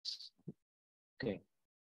Okay,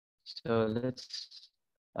 so let's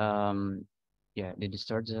yeah, did you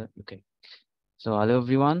start the okay. So hello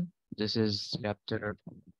everyone. This is chapter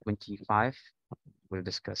 25. We'll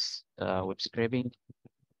discuss web scraping,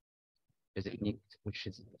 the technique, which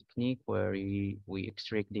is a technique where we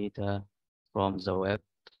extract data from the web.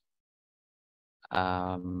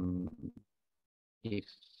 Um, if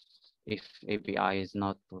if API is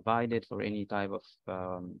not provided for any type of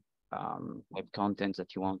web content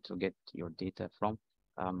that you want to get your data from,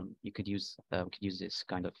 you could use we could use this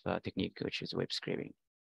kind of technique, which is web scraping.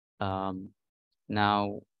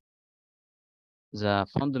 Now, the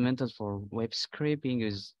fundamentals for web scraping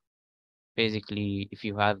is basically if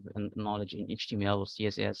you have knowledge in HTML or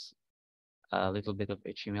CSS, a little bit of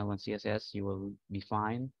HTML and CSS, you will be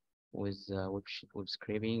fine with web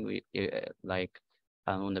scraping. Like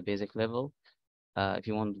on the basic level. If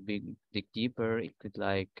you want to dig deeper, it could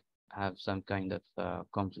like have some kind of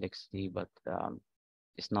complexity, but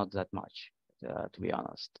it's not that much, to be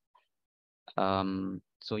honest.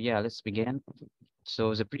 So yeah, let's begin.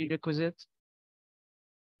 So the prerequisite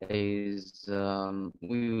is we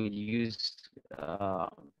will use a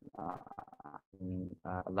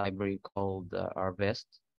library called rvest,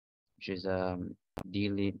 which is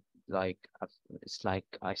really like it's like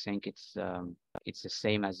I think it's the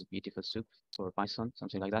same as Beautiful Soup for Python,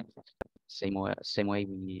 something like that. Same way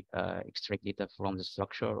we extract data from the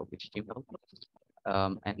structure of HTML.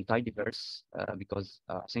 And tidyverse because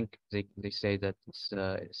I think they say that it's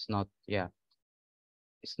not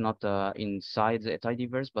it's not inside the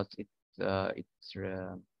tidyverse, but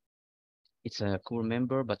it's a core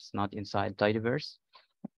member, but it's not inside tidyverse.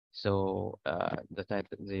 So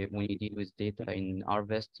when you deal with data in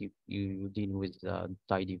rvest, you deal with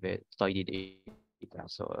tidy data.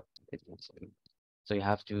 So you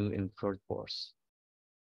have to import force.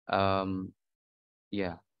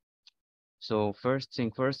 Yeah. So first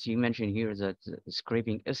thing first, you mentioned here that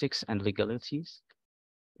scraping ethics and legalities,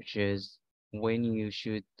 which is when you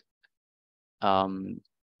should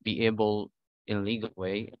be able in legal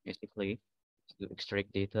way, basically, to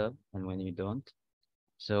extract data and when you don't.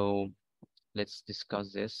 So let's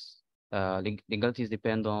discuss this. Legalities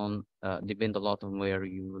depend a lot on where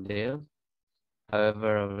you live.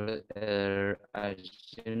 However, a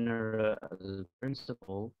general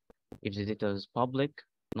principle, if the data is public,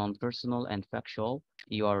 non-personal, and factual,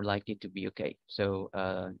 you are likely to be okay. So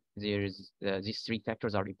these three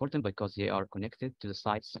factors are important because they are connected to the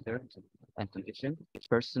site's terms and condition,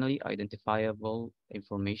 personally identifiable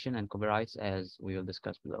information, and copyrights, as we will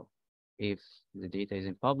discuss below. If the data is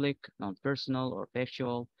in public, non-personal, or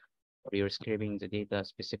factual, or you're scraping the data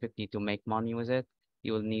specifically to make money with it,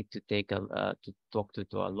 you will need to to talk to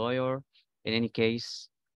a lawyer. In any case,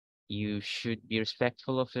 you should be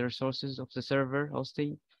respectful of the resources of the server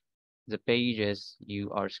hosting the pages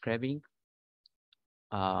you are scraping,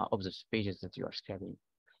 of the pages that you are scraping,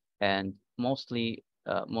 and most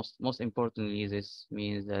importantly, this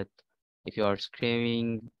means that if you are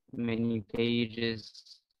scraping many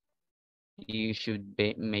pages, you should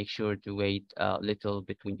make sure to wait a little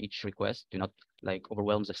between each request. Do not like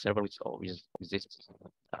overwhelm the server with this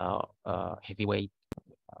heavyweight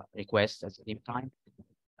requests at the same time.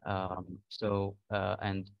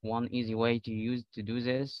 And one easy way to do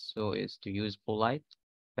this is to use Polite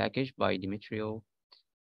package by Dimitro,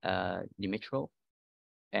 and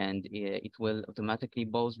it will automatically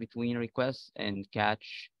pause between requests and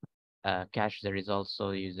catch the results, so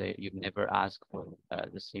you never ask for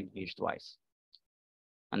the same page twice.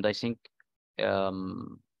 And I think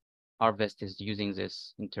Harvest is using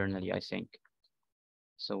this internally, I think.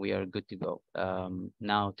 So we are good to go.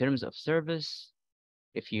 Now, terms of service,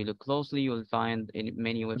 if you look closely, you will find in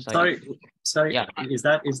many websites. Sorry. Yeah. Is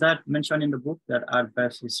that mentioned in the book that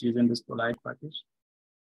R4DS is using this Polite package?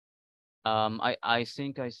 I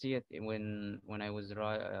think I see it when I was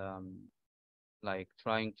like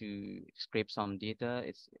trying to scrape some data.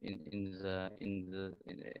 It's in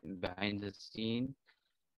behind the scene.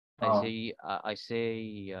 I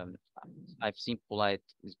say I've seen Polite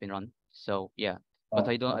has been run. So yeah, but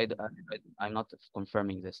I'm not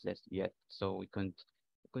confirming this list yet. So we could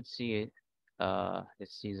see it.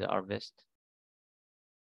 Let's see the harvest.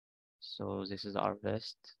 So this is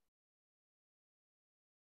harvest.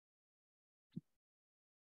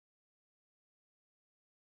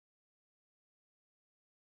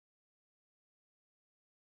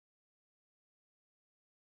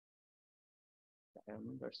 I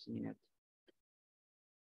remember seeing it.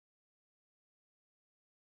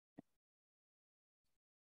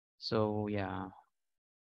 So yeah,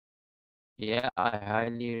 I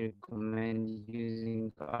highly recommend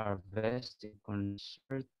using Harvest in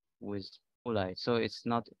concert with Polite. So it's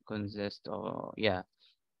not consist or yeah,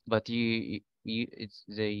 but you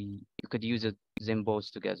could use them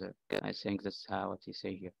both together. I think that's how what you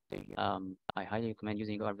say here. I highly recommend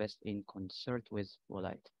using RVest in concert with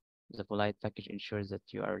Polite. The Polite package ensures that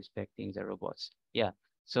you are respecting the robots. Yeah.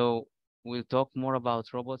 So we'll talk more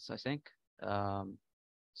about robots, I think. Um,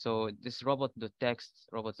 so this robot.text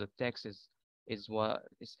is what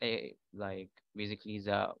is a like basically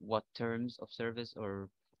the what terms of service or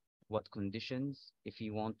what conditions if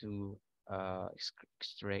you want to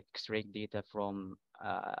extract data from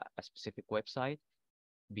a specific website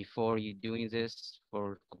before you doing this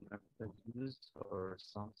for commercial use or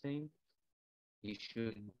something, you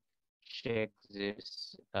should check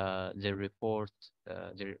this the report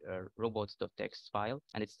the robots.txt file,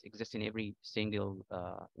 and it exists in every single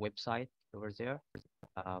website over there.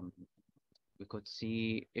 um, we could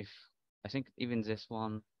see if I think even this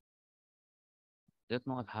one, don't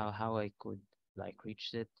know how I could like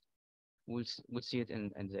reach it. We'll see it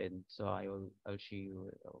in the end. So I'll show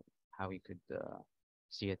you how you could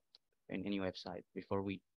see it in any website before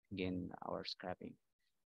we begin our scraping.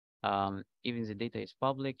 Even the data is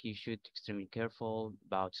public, you should extremely careful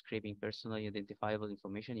about scraping personally identifiable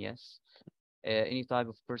information. Yes, any type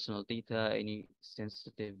of personal data, any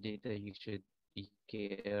sensitive data, you should be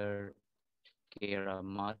care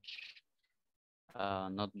much,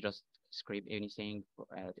 not just scrape anything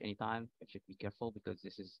at any time. You should be careful because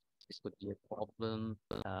this could be a problem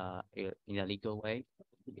in a legal way,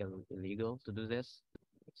 illegal to do this.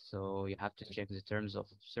 So you have to check the terms of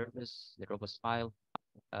service, the robust file.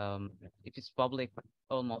 If it's public,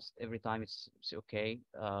 almost every time it's okay,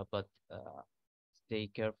 but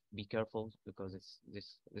be careful because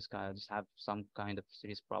this kind of just have some kind of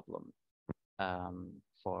serious problem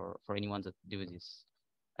for anyone that do this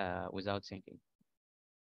without thinking.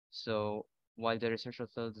 So while the researcher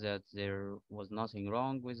felt that there was nothing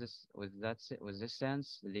wrong with with this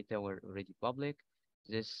sense, the data were already public.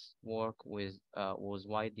 This work was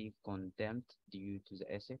widely condemned due to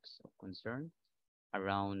the ethics of concern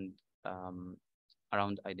around um,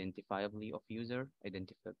 around identifiability of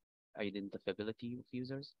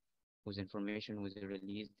users whose information was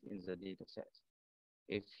released in the dataset.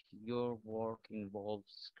 If your work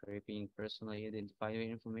involves scraping personally identified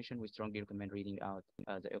information, we strongly recommend reading out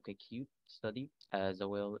the OKQ study, as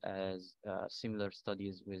well as similar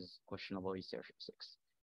studies with questionable research ethics.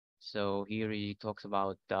 So here he talks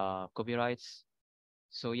about copyrights.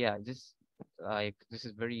 So yeah, this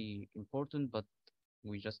is very important, but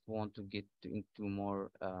we just want to get into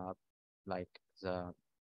more like the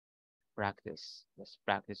this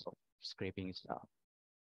practice of scraping stuff.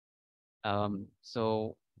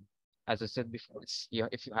 So as I said before, it's yeah,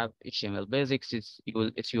 if you have HTML basics,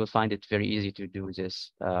 you will find it very easy to do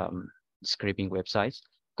this scraping websites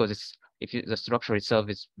because it's if you the structure itself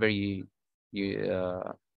is you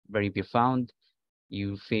very profound.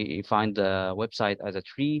 You find the website as a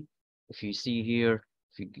tree. If you see here,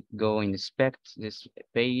 if you go and inspect this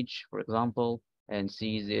page, for example, and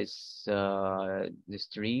see this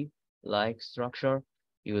tree like structure,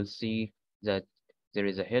 you will see that there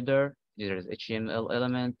is a header, there is HTML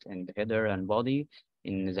element and the header and body.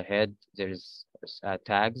 In the head, there's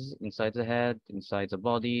tags inside the head, inside the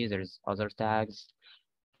body, there's other tags,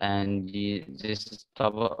 and this is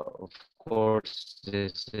of course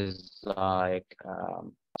this is like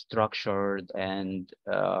structured and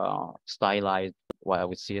stylized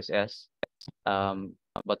with CSS. um,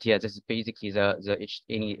 but yeah, this is basically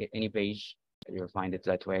any page you'll find it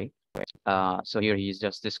that way. So here he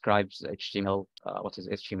just describes HTML, what is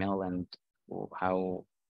HTML and how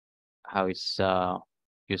it's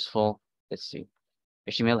useful. Let's see.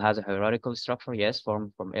 HTML has a hierarchical structure, yes,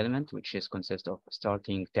 formed from element, which is consist of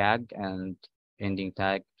starting tag and ending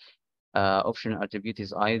tag. Optional attribute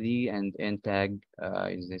is ID, and end tag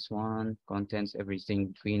is this one. Contents, everything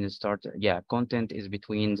between the start. Yeah, content is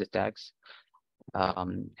between the tags.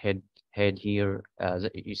 Head here,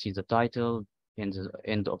 you see the title and the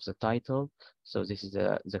end of the title. So this is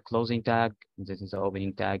the closing tag. This is the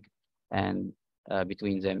opening tag, and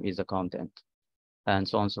between them is the content, and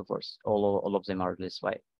so on and so forth. All of them are this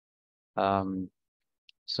way.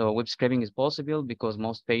 So web scraping is possible because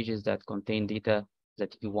most pages that contain data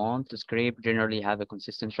that you want to scrape generally have a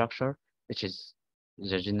consistent structure, which is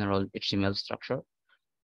the general HTML structure.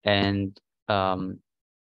 And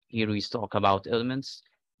here we talk about elements.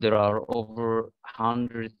 There are over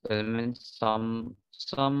 100 elements. Some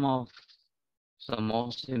of So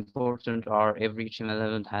most important are every HTML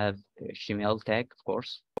element have HTML tag, of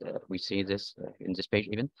course. We see this in this page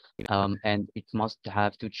even. And it must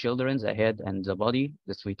have two children, the head and the body.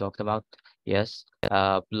 This we talked about. Yes.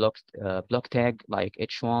 Block tag like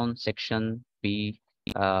H1, section B,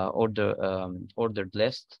 ordered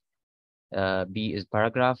list. B is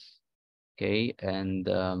paragraph. Okay. And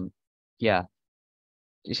yeah,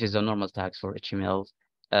 this is the normal tags for HTML.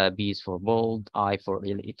 B is for bold, I for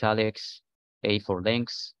italics, A for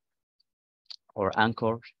links, or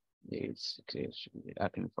anchor. It's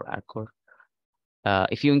acronym for anchor.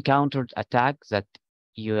 If you encountered a tag that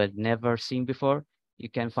you had never seen before, you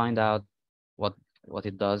can find out what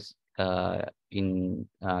it does in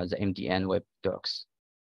the MDN web docs.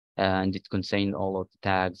 And it contains all of the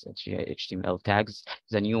tags, HTML tags,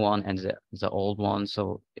 the new one and the old one.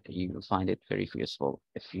 So you will find it very useful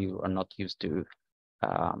if you are not used to,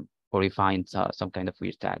 or you find some kind of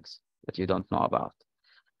weird tags that you don't know about.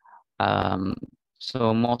 Um,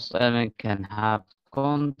 so most element can have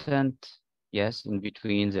content, yes, in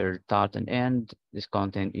between their start and end. This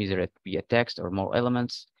content either it be a text or more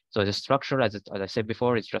elements. So the structure, as I said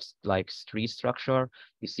before, it's just like tree structure.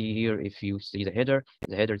 You see here, if you see the header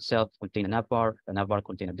itself contain a navbar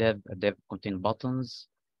contain a dev contain buttons,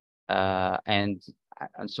 and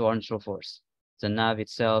so on and so forth. The nav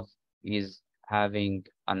itself is having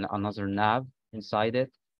another nav inside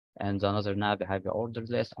it, and another nav have the ordered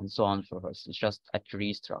list, and so on and so forth. It's just a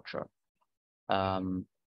tree structure.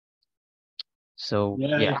 So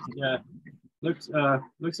Yeah, yeah. Looks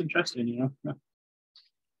interesting, you know.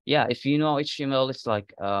 yeah, if you know HTML, it's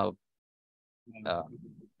like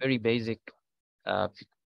very basic.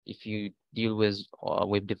 If you deal with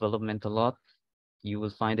web development a lot, you will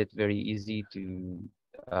find it very easy to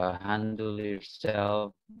handle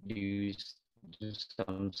yourself, do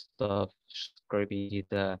some stuff, scraping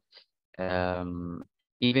data.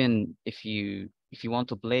 Even if you want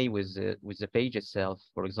to play with the page itself,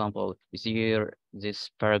 for example, you see here this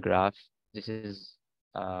paragraph. This is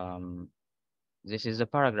um, this is a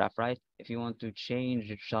paragraph, right? If you want to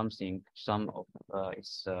change something, some of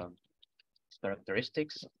its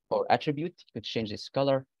characteristics or attribute, you could change its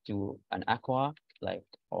color to an aqua, like,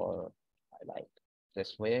 or like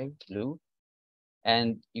this way, blue.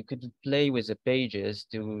 And you could play with the pages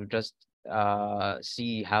to just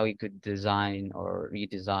see how you could design or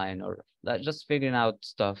redesign, or just figuring out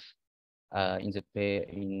stuff in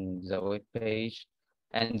the web page.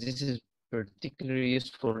 And this is particularly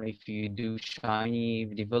useful if you do Shiny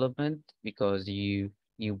development, because you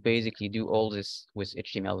basically do all this with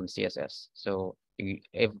HTML and CSS. So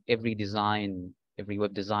every design, every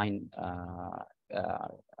web design uh,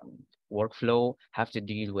 um, workflow have to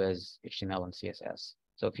deal with HTML and CSS.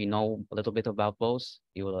 So if you know a little bit about both,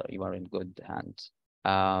 you are in good hands.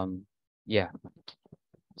 Yeah.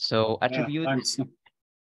 So Yeah, attribute, thanks.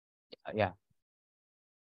 yeah.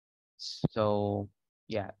 So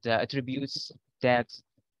yeah, the attributes tags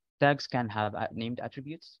can have named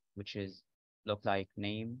attributes, which is look like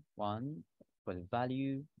name one equal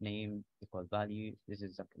value, name equal value. This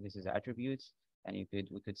is the attributes, and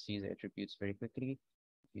we could see the attributes very quickly.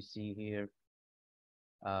 You see here,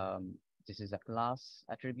 this is a class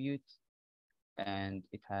attribute, and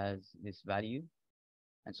it has this value,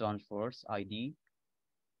 and so on and so forth. ID.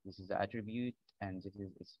 This is the attribute, and this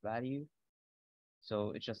is its value.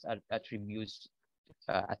 So it just attributes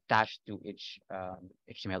attached to each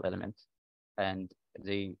HTML element, and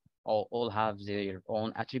they all have their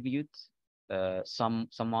own attributes. Some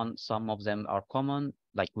of them are common,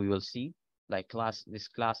 like we will see, like this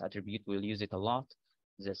class attribute, we'll use it a lot.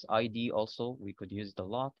 This ID also, we could use it a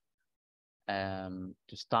lot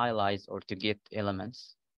to stylize or to get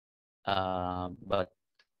elements, but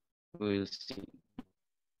we'll see.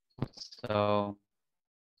 So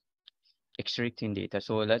extracting data.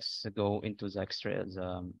 So let's go into the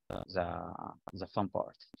fun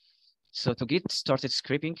part. So to get started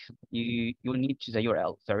scraping, you will need the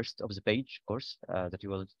URL first of the page, of course, that you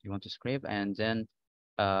want to scrape, and then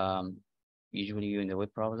um, usually in the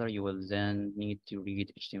web browser you will then need to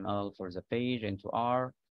read HTML for the page into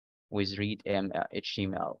R with read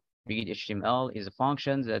HTML. Read HTML is a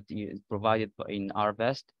function that is provided in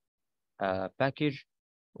R-Best package,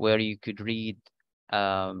 where you could read,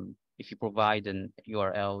 if you provide an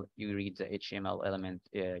URL, you read the HTML element,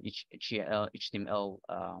 each HTML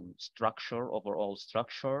structure, overall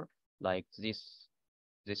structure, like this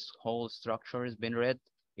whole structure has been read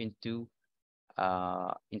into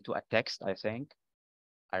a text, I think,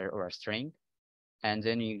 or a string, and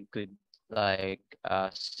then you could like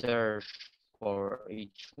search for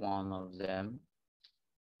each one of them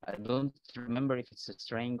I don't remember if it's a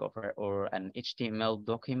string or an HTML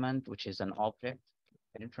document, which is an object.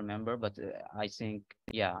 I don't remember, but I think,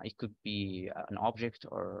 yeah, it could be an object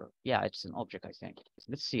or, yeah, it's an object, I think.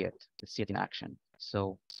 Let's see it. Let's see it in action.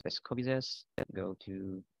 So let's copy this, go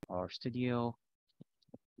to our studio,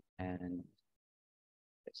 and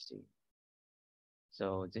let's see.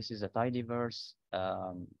 So this is a tidyverse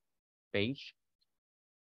page.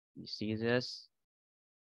 You see this?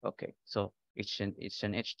 Okay, so it's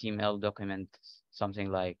an HTML document,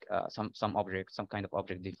 something like some object, some kind of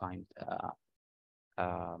object defined,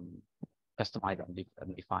 um, customized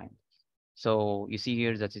and defined. So you see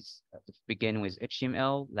here that it's begin with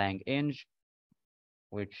HTML lang eng,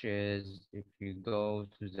 which is if you go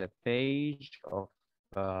to the page of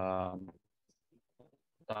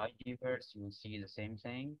tidyverse, you will see the same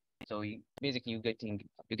thing. So basically you're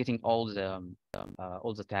getting all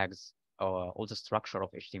the tags or all the structure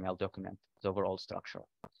of HTML document, the overall structure.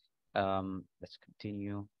 Let's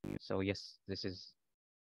continue. So yes, this is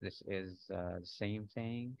the same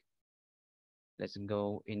thing. Let's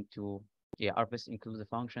go into, yeah, RPS includes the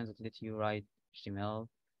functions that let you write HTML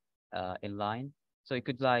inline. So you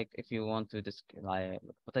could, like, if you want to just like,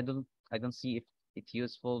 but I don't see if it's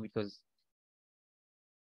useful because,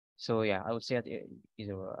 so yeah, I would say that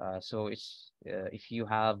either so it's if you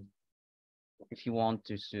want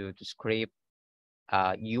to scrape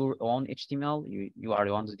your own HTML, you are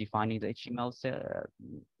the ones defining the HTML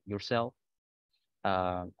yourself,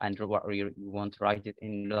 and you want to write it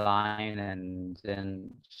in line and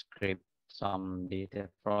then scrape some data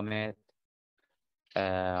from it.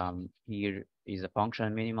 Here is a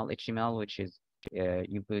function minimal HTML, which is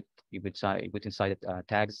you put inside it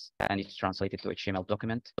tags, and it's translated to HTML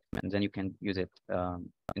document, and then you can use it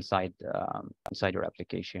inside your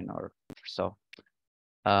application or so.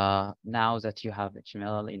 Now that you have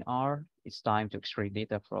HTML in R, it's time to extract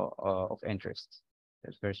data of interest.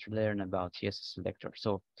 Let's first learn about CSS selector.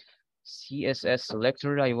 So CSS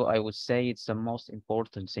selector, I would say it's the most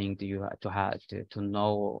important thing to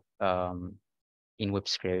know in web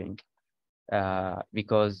scraping,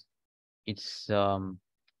 because it's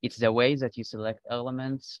the way that you select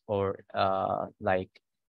elements or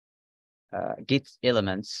get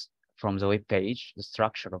elements from the web page, the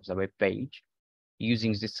structure of the web page,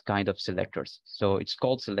 using this kind of selectors. So it's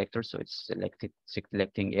called selector, so it's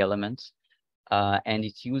selecting elements, and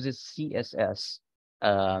it uses CSS.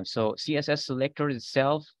 So CSS selector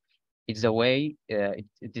itself, it's a way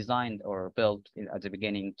it's designed or built at the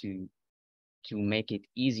beginning to make it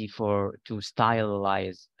easy to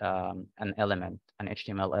stylize an element, an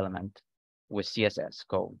HTML element with CSS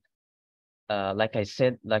code. Like I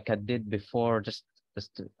said, like I did before, just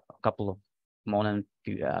a couple of moments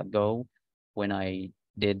ago, when I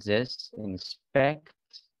did this inspect,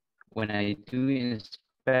 when I do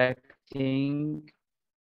inspecting,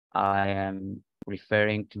 I am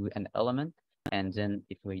referring to an element. And then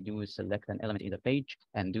if we do select an element in the page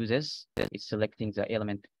and do this, it's selecting the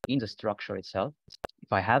element in the structure itself.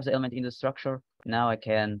 If I have the element in the structure, now I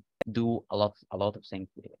can do a lot of things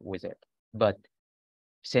with it. But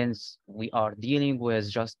since we are dealing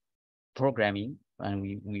with just programming and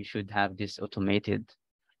we should have this automated,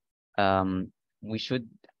 we should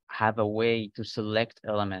have a way to select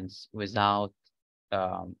elements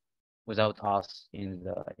um, without us in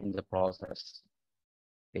the process,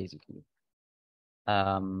 basically.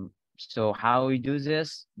 So how we do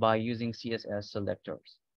this? By using CSS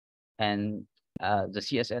selectors. And the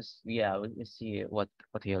CSS, yeah, let's see what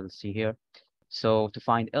you'll see here. So to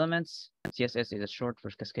find elements, CSS is a short for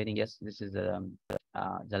cascading. Yes, this is the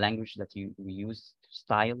language that we use to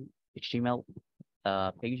style HTML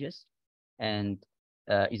pages, and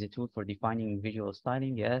is a tool for defining visual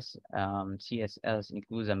styling. Yes, CSS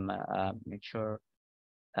includes a mature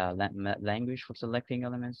language for selecting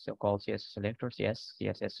elements, so called CSS selectors. Yes,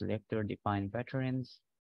 CSS selector define patterns,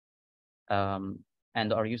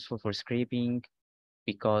 and are useful for scraping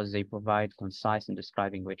because they provide concise in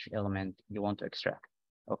describing which element you want to extract.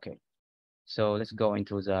 Okay, so let's go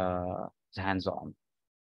into the hands-on.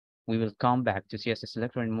 We will come back to CSS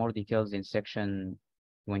selector in more details in section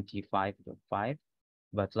 25.5,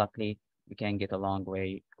 but luckily we can get a long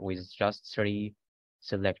way with just 3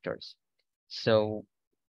 selectors. So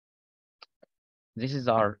this is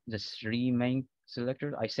the 3 main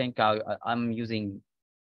selectors. I think I'm using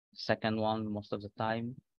second one most of the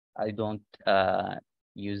time. I don't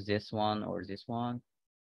use this one or this one,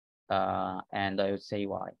 and I would say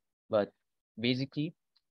why. But basically,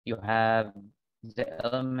 you have the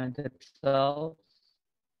element itself.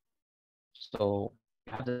 So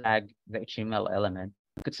you have the tag, the HTML element,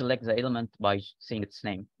 you could select the element by saying its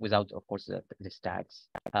name without, of course, this tags.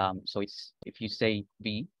 So it's, if you say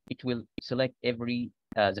B, it will select every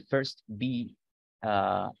the first B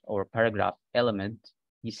or paragraph element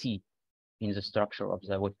you see in the structure of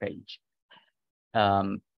the web page.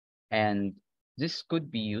 And this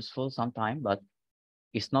could be useful sometime, but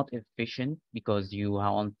it's not efficient because you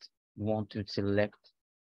want to select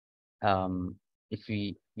if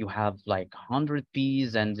you have like 100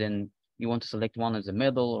 P's and then you want to select one of the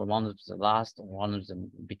middle or one of the last or one of the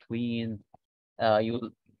between,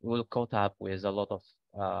 you will caught up with a lot of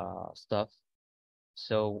stuff.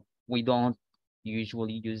 So we don't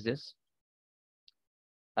usually use this.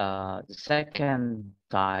 The second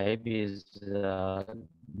type is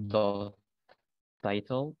dot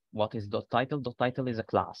title. What is dot title? Dot title is a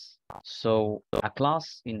class. So a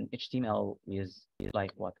class in HTML is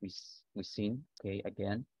like what we seen. Okay,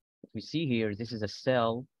 again, what we see here, this is a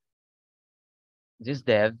cell. This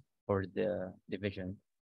div or the division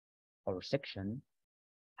or section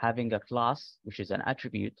having a class, which is an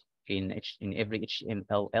attribute in every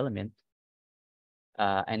HTML element,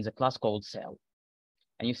 and the class called cell.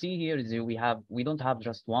 And you see here is we don't have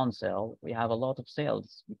just one cell, we have a lot of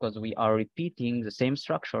cells because we are repeating the same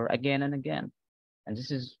structure again and again. And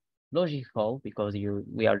this is logical because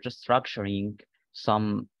we are just structuring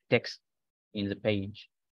some text in the page.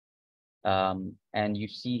 And you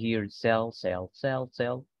see here cell, cell, cell,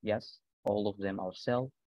 cell. Yes, all of them are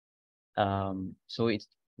cell. So it's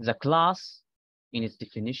the class in its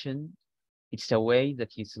definition. It's a way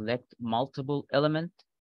that you select multiple elements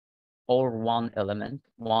or one element,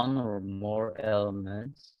 one or more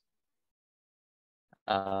elements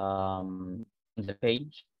in the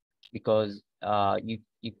page, because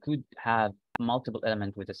you could have multiple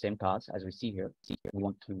elements with the same class as we see here. We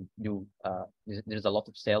want to do there's a lot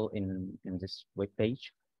of cell in this web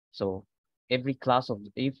page, so every class of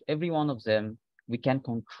every one of them we can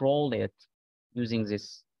control it using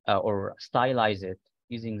this or stylize it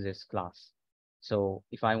using this class. So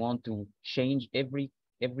if I want to change every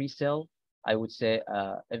cell, I would say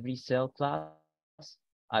every cell class,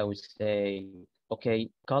 I would say, okay,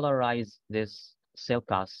 colorize this cell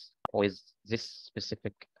class with this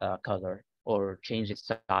specific color, or change its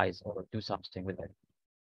size, or do something with it.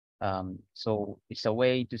 So it's a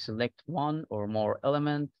way to select one or more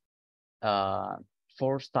element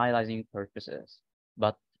for stylizing purposes.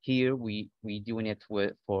 But here we doing it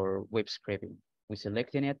for web scraping. We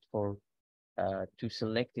selecting it for to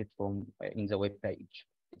select it from in the web page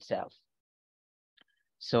itself.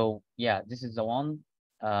 So yeah, this is the one.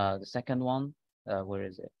 The second one, where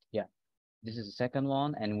is it? Yeah, this is the second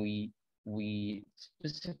one, and we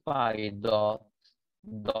specify dot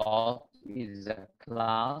is a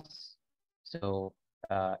class. So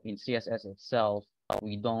in CSS itself,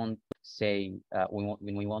 we don't say when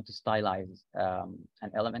we want to stylize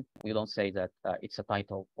an element, we don't say that it's a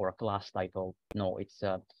title or a class title. No, it's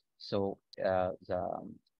so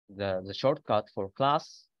the shortcut for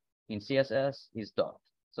class in CSS is dot.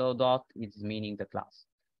 So dot is meaning the class.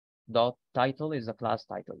 Dot title is the class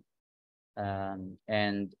title.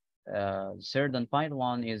 And third and final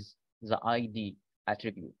one is the ID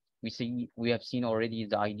attribute. We have seen already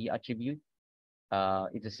the ID attribute.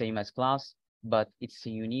 It's the same as class, but it's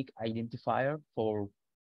a unique identifier for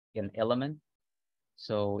an element.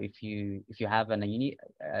 So if you have a unique,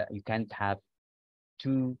 you can't have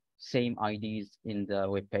two same IDs in the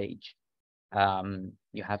web page.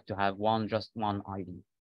 You have to have just one ID.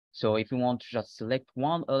 So if you want to just select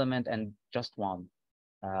one element and just one,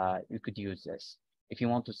 you could use this. If you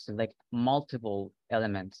want to select multiple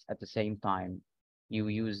elements at the same time, you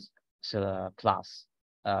use class,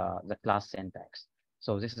 the class syntax.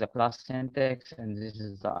 So this is a class syntax, and this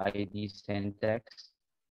is the ID syntax.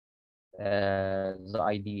 The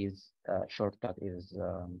ID is shortcut is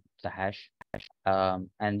the hash.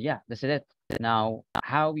 And yeah, that's it. Now,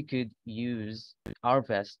 how we could use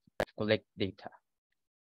r4ds to collect data.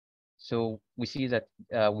 So we see that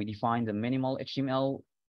we define the minimal HTML,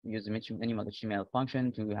 use the minimal HTML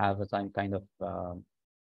function to have a kind of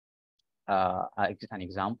an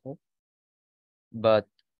example. But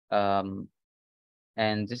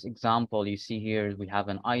and this example you see here, we have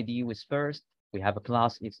an ID with first, we have a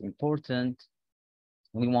class, it's important.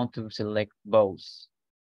 We want to select both.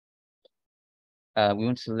 We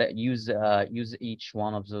want to use each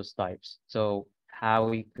one of those types. So how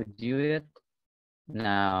we could do it?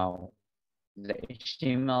 Now, the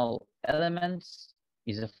HTML elements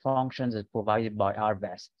is a function that's provided by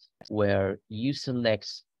r4ds, where you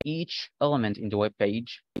select each element in the web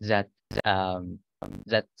page that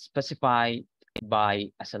that specified by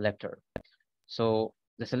a selector. So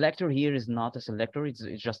The selector here is not a selector, it's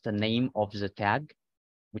just a name of the tag,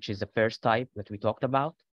 which is the first type that we talked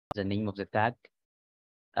about, the name of the tag.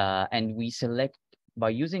 And we select,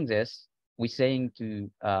 by using this, we're saying to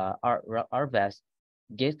our best,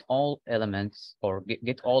 get all elements or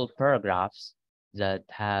get all paragraphs that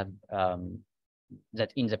have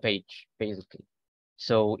that in the page, basically.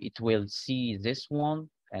 So it will see this one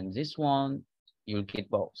and this one, you'll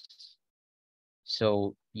get both.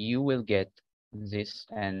 So you will get this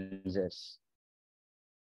and this.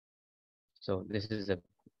 So this is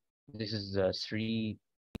three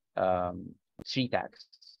tags.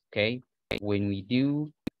 Okay, when we do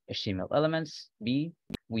HTML elements B,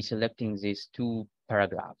 we selecting these two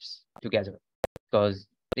paragraphs together because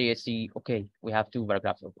they see, okay, we have two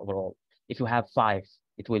paragraphs overall. If you have five,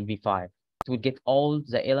 it will be five. It will get all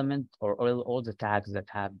the element or all the tags that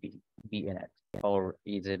have B in it, or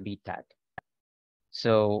is a B tag.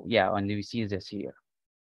 So yeah, and we see this here.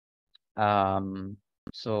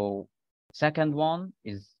 So second one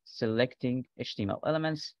is selecting HTML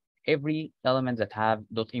elements, every element that have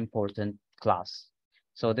dot important class.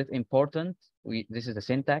 So that important, this is the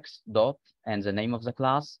syntax dot and the name of the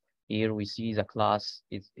class. Here we see the class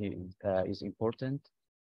is important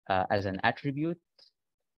as an attribute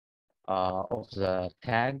of the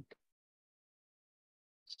tag.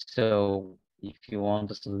 So if you want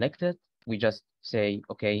to select it, we just say,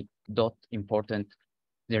 okay, dot important.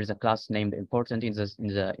 There's a class named important in this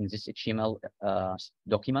HTML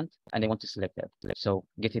document, and I want to select it. So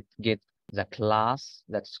get the class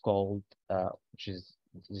that's called which is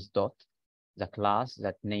this dot, the class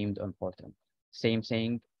that named important. Same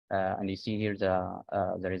thing, and you see here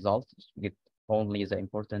the result. Get only the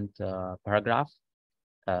important paragraph,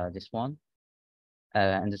 this one,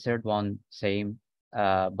 and the third one same,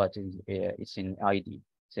 but it's in ID.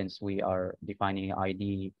 Since we are defining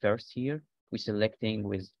ID first here, we're selecting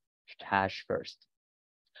with hash first.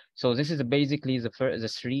 So this is basically the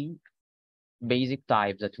three basic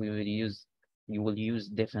types that you will use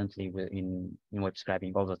definitely in web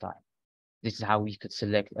scraping all the time. This is how we could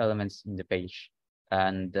select elements in the page.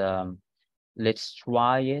 And let's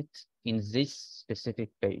try it in this specific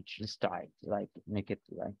page. Let's try it, like make it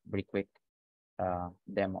like very quick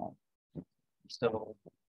demo. So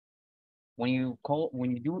when you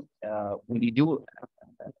do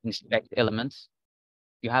inspect elements,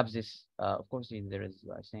 you have this. Of course, there is.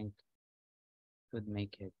 I think could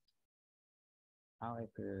make it. How I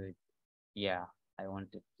could. Yeah, I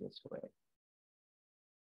want it this way.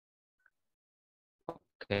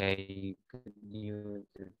 Okay, you could use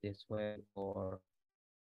it this way, or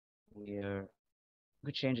we're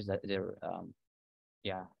good changes that they're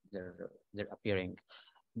yeah they're appearing,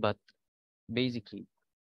 but basically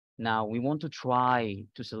now we want to try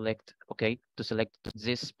to select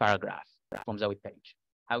this paragraph from the web page.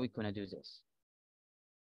 How we gonna do this?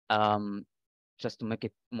 Just to make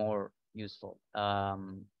it more useful.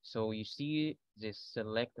 So you see this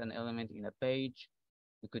select an element in a page.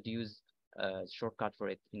 We could use a shortcut for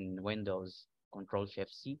it in Windows,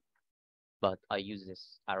 Control-Shift-C, but I use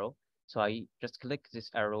this arrow. So I just click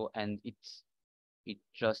this arrow and it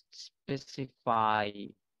just specify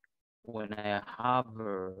when I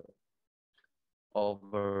hover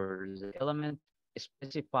over the element,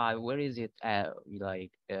 specify where is it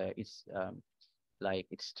its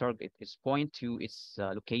target, its point to its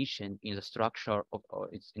location in the structure of, or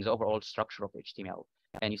it's in the overall structure of HTML.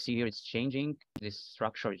 And you see here it's changing, this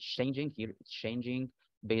structure is changing, here it's changing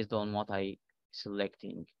based on what I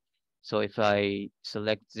selecting. So if I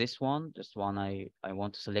select this one, just one, I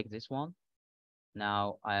want to select this one.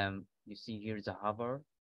 Now you see here the hover,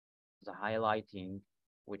 the highlighting,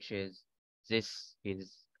 which is this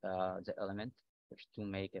is the element, which to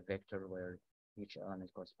make a vector where each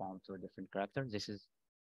element corresponds to a different character. This is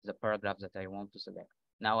the paragraph that I want to select.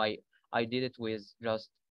 Now I did it with just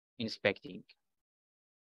inspecting.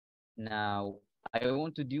 Now I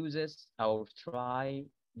want to do this, I'll try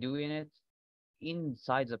doing it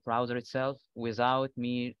inside the browser itself without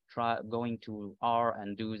me going to R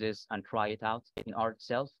and do this and try it out in R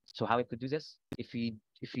itself. So how I could do this? If you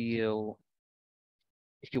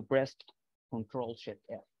press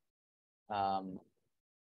Control-Shift-F,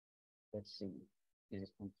 let's see, is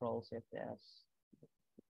it Control-Shift-F?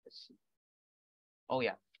 Let's see. Oh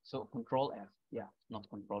yeah, so Control-F, yeah, not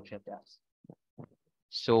Control-Shift-F.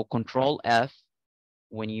 So Control-F,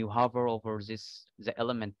 when you hover over the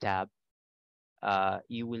element tab,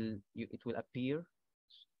 it will appear.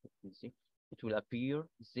 You see, it will appear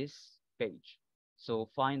this page. So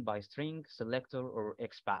find by string, selector, or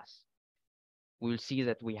XPath. We'll see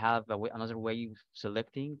that we have another way of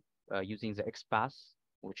selecting using the XPath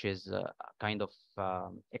which is a kind of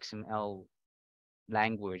XML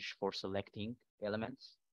language for selecting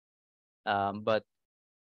elements. But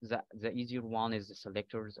the easier one is the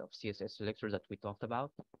selectors of CSS selectors that we talked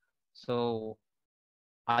about. So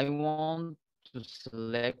I want to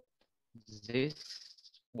select this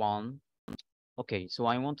one. Okay, so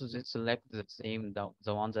I want to select the same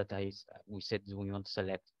the ones that we said we want to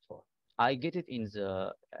select for. I get it in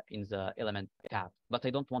the element tab, but I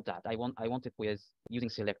don't want that. I want it with using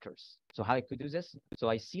selectors. So how I could do this? So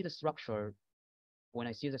I see the structure. When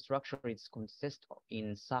I see the structure, it's consists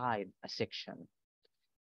inside a section.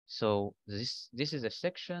 So this is a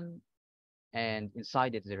section, and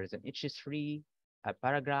inside it there is an h3, a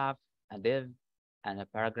paragraph, a div, and a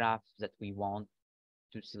paragraph that we want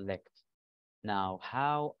to select. Now,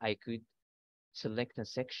 how I could select a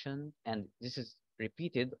section, and this is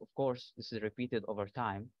repeated, of course, this is repeated over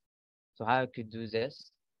time. So how I could do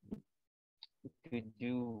this? We could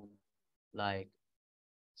do like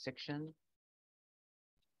section.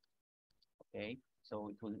 Okay, so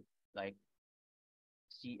it will like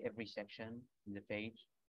see every section in the page,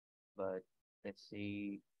 but let's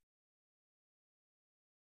see,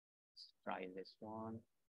 let's try this one.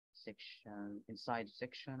 Section, inside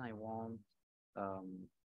section, I want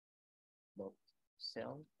dot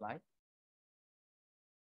cell, right?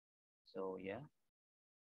 So yeah.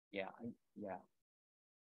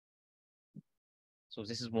 So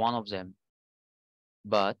this is one of them,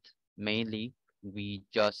 but mainly we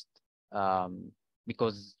just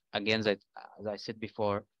because again, that as I said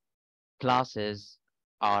before, classes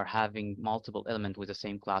are having multiple elements with the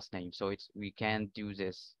same class name, so we can't do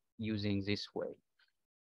this using this way.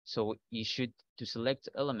 So you should, to select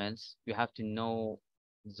elements, you have to know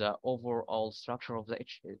the overall structure of the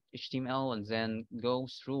HTML and then go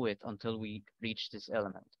through it until we reach this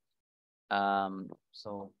element.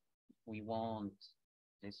 So we want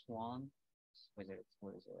this one, whether it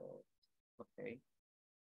was okay.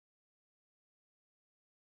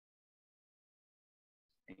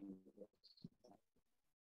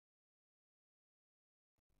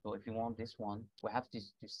 So if you want this one, we have to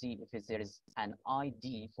see if there is an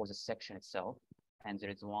ID for the section itself, and there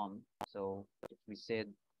is one. So if we said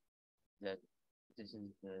that this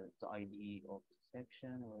is the ID of the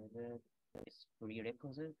section, or is it? It's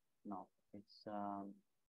prerequisite? No, it's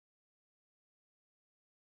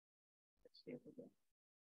let's see it again.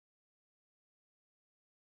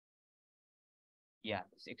 Yeah,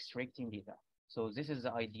 it's extracting data. So this is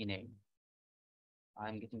the ID name.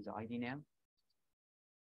 I'm getting the ID name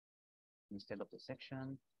instead of the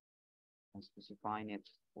section and specifying it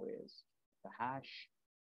with the hash.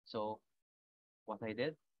 So what I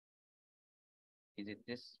did, is it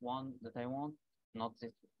this one that I want? Not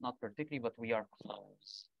this, not particularly, but we are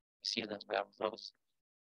close. See that we are close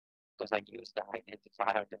because I use the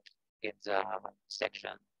identifier that gets a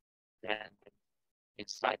section. Then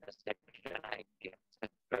inside the section, I get the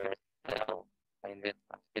first L. I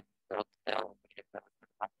get dot L, which is the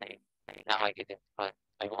name. Now I get it, but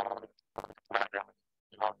I want the paragraph,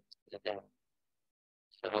 not the div.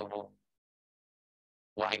 So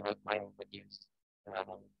why would use? I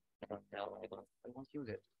don't know. I won't use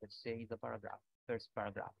it. Let's say the paragraph, first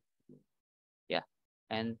paragraph. Yeah,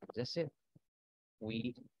 and that's it.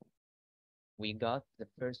 We got the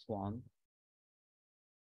first one.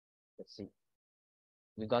 Let's see.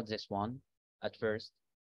 We got this one at first,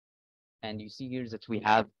 and you see here that we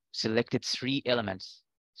have selected 3 elements.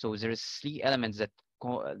 So there is 3 elements that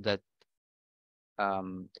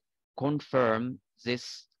confirm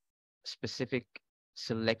this specific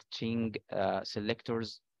selectors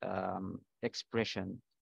expression.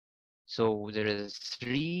 So there is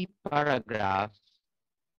 3 paragraphs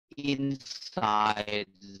inside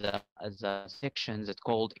the section that's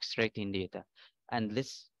called extracting data. And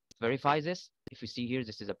let's verify this. If you see here,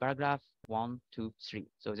 this is a paragraph 1, 2, 3.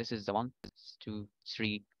 So this is the 1, 2,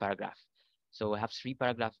 3 paragraph. So I have 3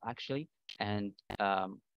 paragraphs actually, and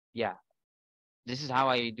yeah, this is how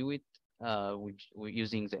I do it. We're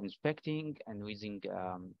using the inspecting and using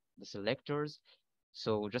the selectors.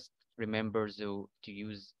 So just remember to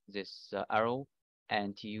use this arrow,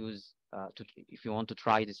 and to use if you want to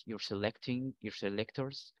try this, you're selecting your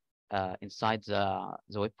selectors inside the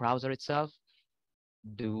web browser itself.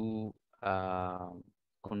 Do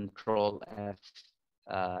Control F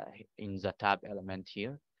in the tab element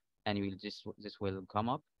here, and you will this will come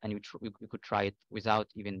up, and you could try it without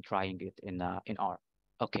even trying it in R.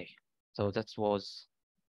 Okay, so that was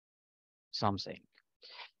something.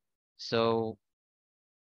 So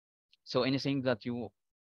anything that you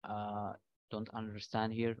don't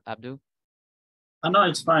understand here, Abdu? No,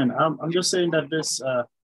 it's fine. I'm just saying that this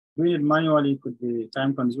Doing it manually could be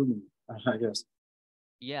time consuming, I guess.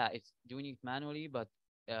 Yeah, it's doing it manually, but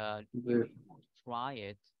you try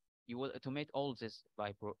it. You will automate all this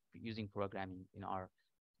by using programming in R.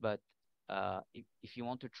 But if you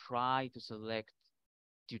want to try to select,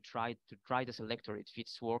 to try the selector if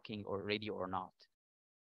it's working already or not,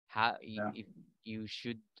 Yeah. if you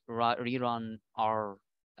should rerun our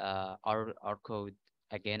code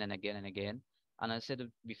again and again and again. And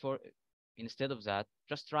instead of that,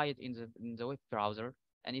 just try it in the web browser.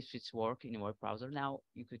 And if it's work in a web browser, now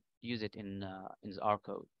you could use it in the R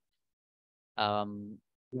code.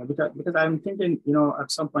 Yeah, because I'm thinking,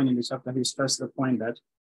 at some point in the chapter, he stressed the point that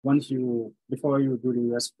before you do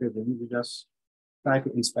the US scribbling, you just try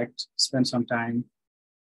to inspect, spend some time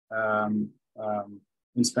um,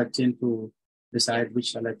 inspecting to decide Yeah,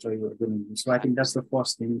 which selector you're going to use. So I think that's the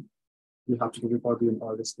first thing you have to do before doing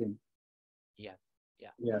all this thing. yeah,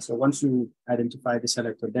 yeah, Yeah. So once you identify the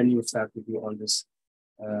selector, then you start to do all this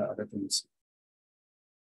other things.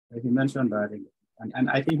 He mentioned that, and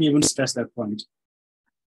I think he even stressed that point.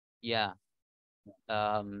 yeah.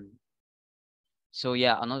 So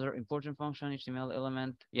yeah, another important function, HTML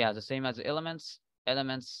element. Yeah, the same as the elements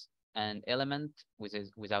and element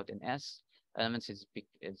without an S. Elements is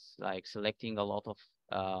like selecting a lot of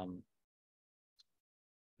um,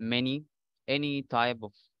 many any type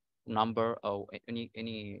of number or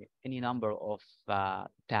any number of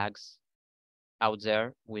tags out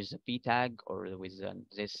there with a p tag or with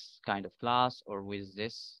this kind of class or with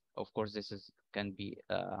this. Of course, this is can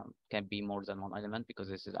be more than one element because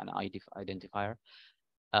this is an identifier.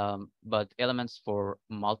 But elements for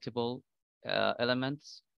multiple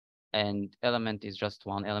elements, and element is just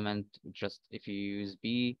one element. Just if you use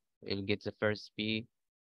b, it'll get the first b,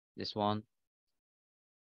 this one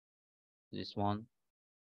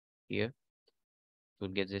here will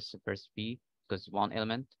get this first b because one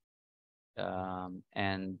element.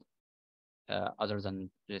 And other than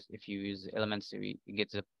just if you use elements, you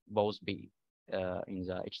get the both b in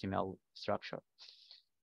the HTML structure.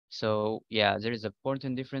 So yeah, there is a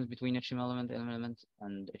important difference between HTML element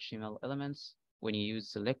and HTML elements. When you use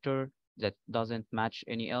selector that doesn't match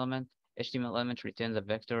any element, HTML element returns a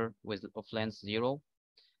vector with of length 0,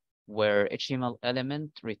 where HTML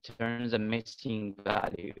element returns a missing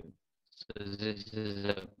value. So this is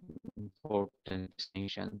an important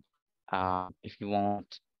distinction. If you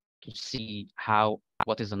want to see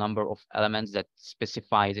what is the number of elements that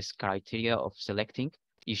specify this criteria of selecting,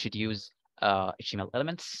 you should use HTML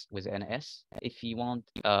elements with NS. If you want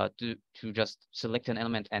to just select an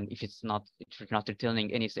element, and if it's not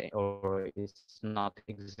returning anything or it's not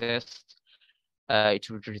exist, it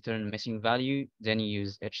would return missing value, then you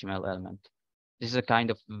use HTML element. This is a kind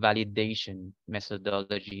of validation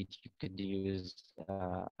methodology you could use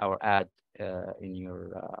or add in your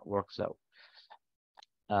workflow.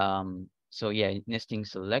 So yeah, nesting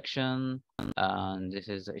selection, and this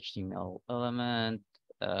is HTML element.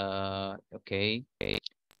 Okay.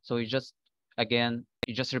 So you're just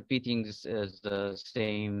repeating this as the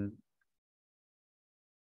same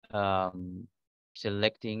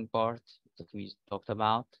selecting part that we talked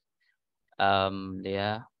about.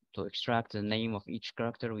 Yeah, to extract the name of each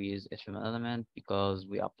character, we use HTML element because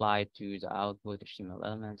we apply to the output HTML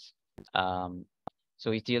elements. So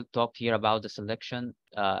we still talked here about the selection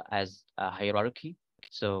as a hierarchy.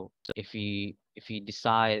 So if you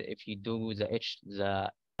decide, if you do the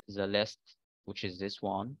list, which is this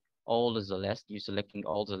one, all is the list, you're selecting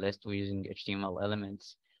all the list using HTML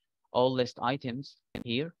elements, all list items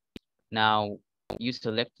here. Now you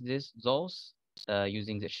select those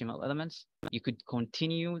using the HTML elements. You could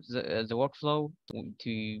continue the workflow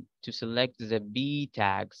to select the B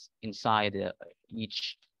tags inside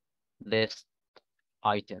each list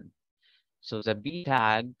item. So the B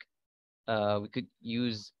tag we could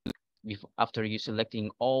use after you selecting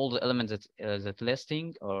all the elements that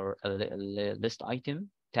listing or a list item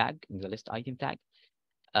tag in the list item tag,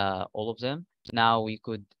 all of them. Now we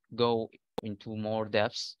could go into more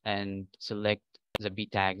depths and select the B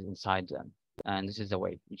tags inside them. And this is the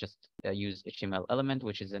way you just use HTML element,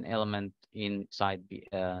 which is an element inside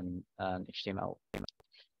an HTML.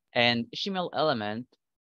 And HTML element,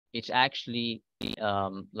 it's actually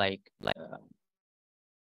like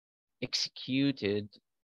executed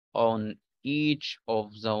on each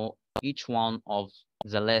one of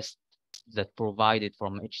the list that provided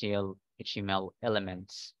from HTML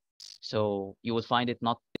elements. So you will find it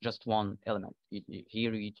not just one element.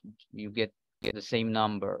 Here you get the same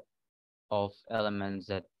number of elements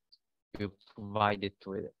that you provided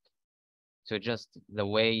to it. So just the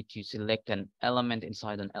way to select an element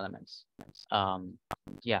inside an element.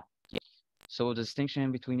 Yeah. So the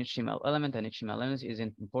distinction between HTML element and HTML elements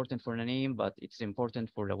isn't important for the name, but it's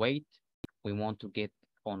important for the weight. We want to get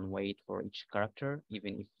on weight for each character,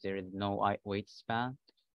 even if there is no weight span.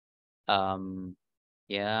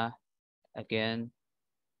 Yeah, again,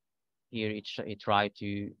 here it try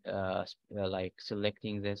to like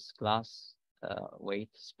selecting this class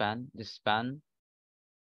weight span, this span,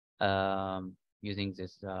 using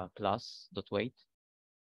this class dot weight.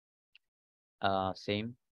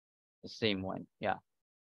 Same, the same one. Yeah.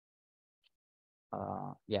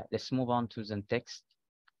 Yeah. Let's move on to the text.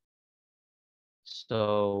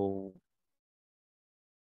 So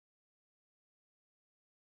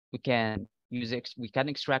we can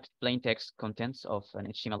extract plain text contents of an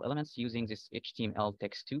HTML elements using this HTML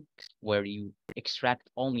text2, where you extract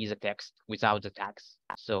only the text without the tags.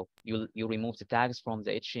 So you remove the tags from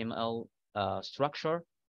the HTML structure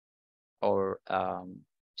or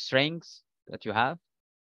strings that you have,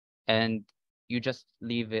 and you just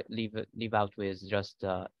leave out with just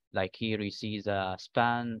like here you see the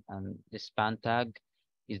span, and the span tag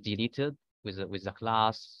is deleted with the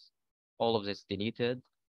class. All of this deleted,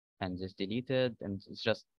 and this deleted, and it's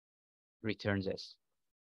just return this.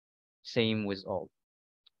 Same with all.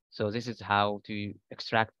 So this is how to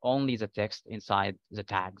extract only the text inside the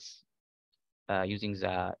tags using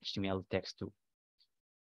the HTML text too.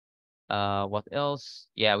 What else?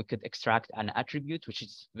 Yeah, we could extract an attribute, which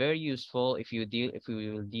is very useful if we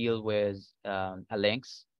will deal with a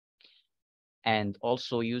links, and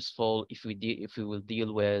also useful if we will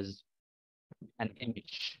deal with an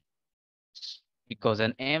image, because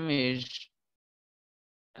an image,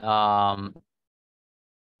 um,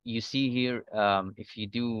 you see here, if you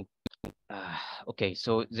do, okay,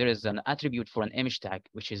 so there is an attribute for an image tag,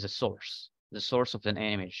 which is the source of an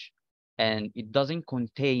image, and it doesn't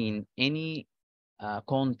contain any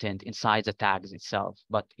content inside the tags itself,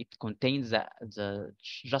 but it contains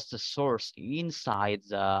just the source inside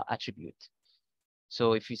the attribute.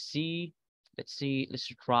 So if you see, let's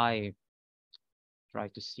try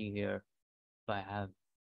to see here if I have,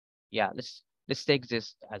 yeah, let's take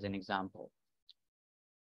this as an example.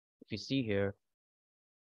 If you see here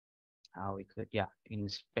how we could, yeah,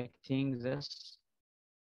 inspecting this.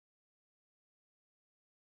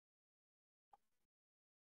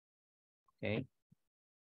 Okay,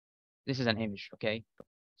 this is an image. Okay,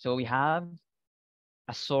 so we have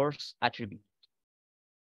a source attribute,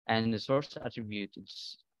 and the source attribute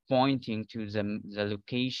is pointing to the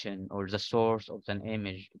location or the source of an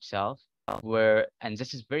image itself, where, and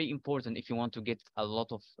this is very important if you want to get a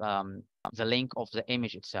lot of the link of the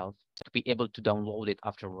image itself to be able to download it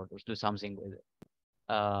afterward or do something with it.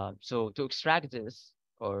 So to extract this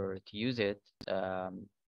or to use it,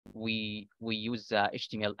 we use the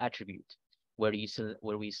HTML attribute, where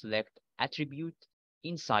we select attribute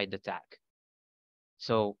inside the tag.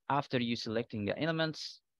 So after you selecting the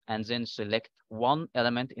elements and then select one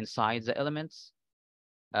element inside the elements,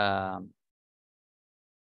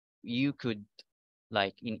 you could,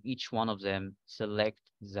 like in each one of them, select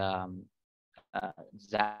the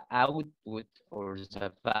output or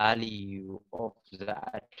the value of the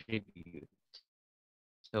attribute.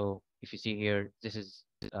 So if you see here, this is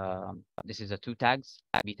a two tags,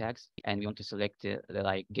 b tags, and we want to select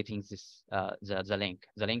like getting this the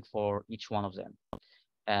link for each one of them.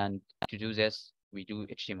 And to do this, we do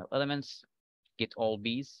HTML elements, get all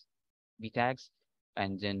b tags,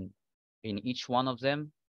 and then in each one of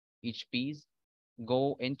them, each b's,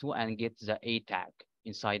 go into and get the a tag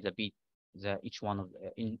inside the b, each one of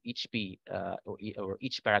in each b or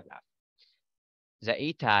each paragraph. The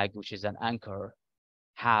a tag, which is an anchor,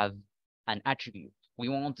 have an attribute. We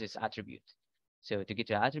want this attribute. So to get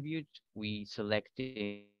the attribute, we select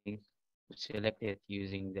it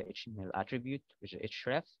using the HTML attribute, which is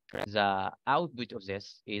href. The output of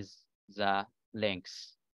this is the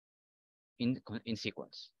links in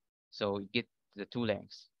sequence. So you get the two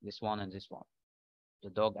links, this one and this one, the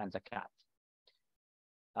dog and the cat.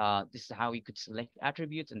 This is how you could select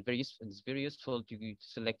attributes, and it's very useful to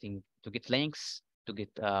get links, to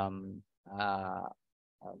get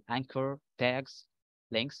anchor tags,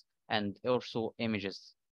 links, and also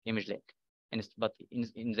images, image link. But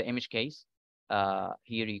in the image case,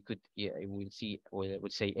 here you could, yeah, we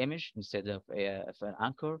would say image instead of an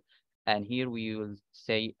anchor, and here we will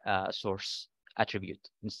say source attribute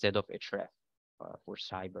instead of href for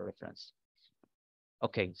cyber reference.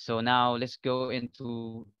 Okay, so now let's go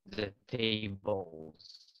into the tables,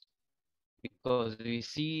 because we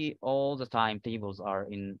see all the time tables are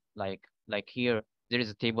in like here there is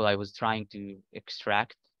a table I was trying to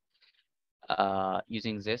extract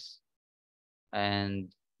using this,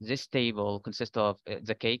 and this table consists of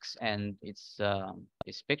the cakes and its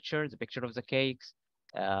picture, the picture of the cakes,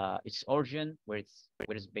 its origin, where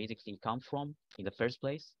it's basically come from in the first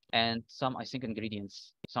place, and some, I think,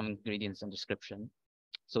 some ingredients and description.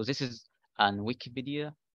 So this is an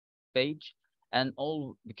Wikipedia page, and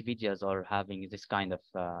all Wikipedias are having this kind of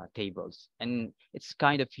tables, and it's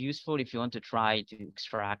kind of useful if you want to try to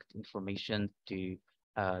extract information to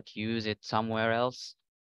use it somewhere else.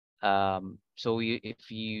 So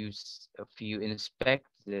if you inspect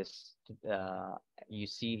this, you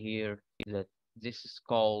see here that this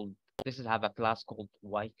is have a class called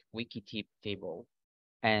Wiki table,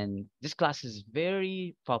 and this class is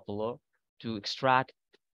very popular to extract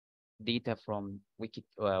data from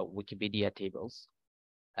Wikipedia tables.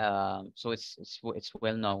 So it's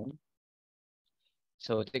well known.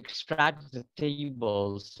 So to extract the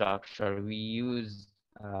table structure, we use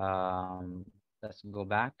let's go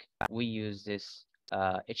back. We use this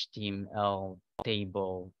HTML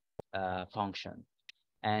table function,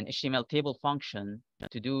 and HTML table function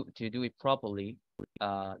to do it properly.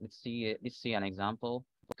 Let's see an example,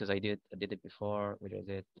 because I did it before. Where is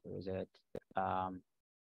it?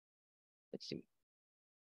 Let's see.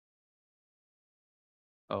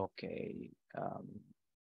 Okay.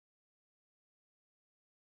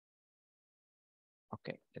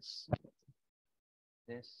 Okay, let's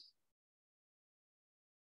this.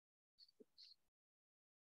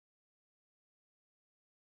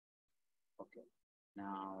 Okay,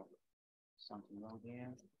 now something wrong here.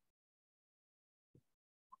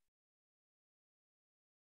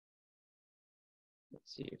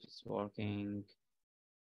 Let's see if it's working.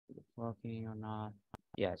 Is it working or not?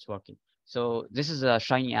 Yeah, it's working. So this is a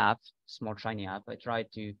Shiny app, small Shiny app. I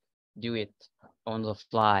tried to do it on the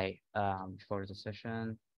fly before the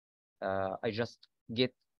session. I just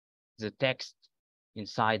get the text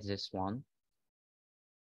inside this one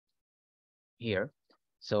here.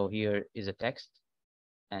 So here is a text,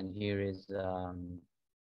 and here's the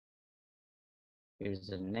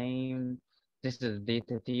name. This is the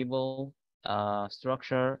data table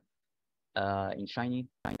structure in Shiny,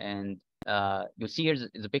 and you see here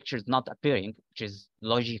the picture is not appearing, which is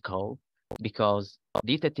logical, because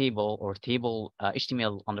data table or table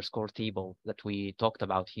HTML underscore table that we talked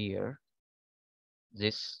about here,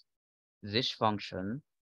 this function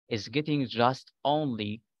is getting just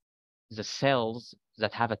only the cells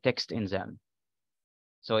that have a text in them.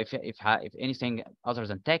 So if anything other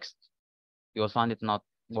than text, you will find it not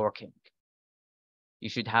working. You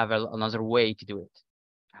should have another way to do it.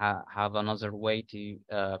 Have another way to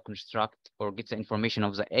construct or get the information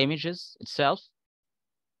of the images itself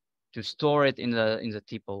to store it in the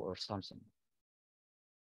tuple or something.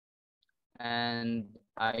 And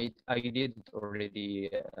I did already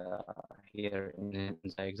here in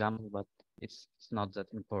the example, but it's not that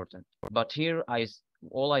important. But here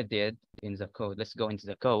all I did in the code, let's go into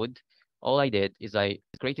the code. All I did is I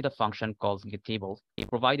created a function called getTable,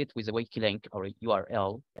 provided with a wiki link or a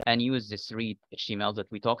URL, and use this read HTML that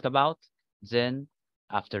we talked about. Then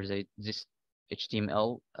after this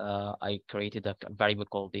HTML, I created a variable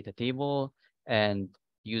called data-table and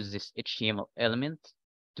use this HTML element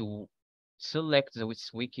to select the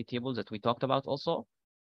wiki table that we talked about also.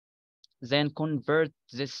 Then convert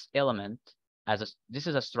this element this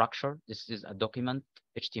is a structure. This is a document,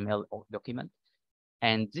 HTML document.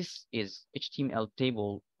 And this is HTML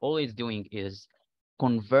table. All it's doing is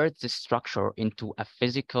convert this structure into a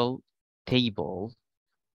physical table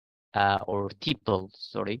or tuple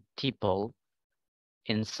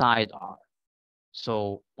inside R.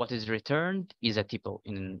 So what is returned is a tuple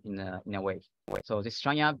in a way. So this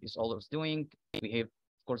Shiny app is all it's doing. We have,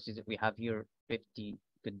 of course, we have here 50.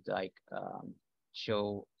 Could like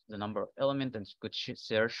show the number of elements and could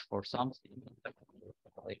search for something.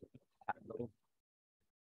 Like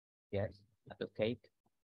yes, apple cake.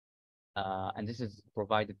 And this is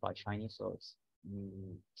provided by Shiny, so it's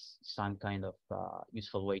some kind of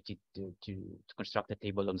useful way to construct a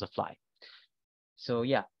table on the fly. So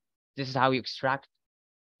yeah, this is how you extract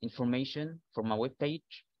information from a web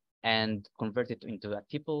page and convert it into a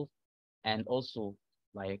tuple, and also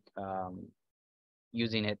like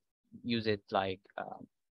use it like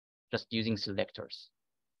just using selectors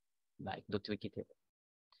like .wiki table.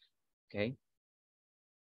 Okay,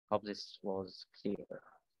 hope this was clear.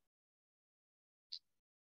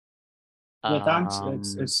 Yeah,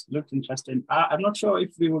 thanks. It's looked interesting. I'm not sure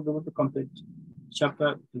if we will be able to complete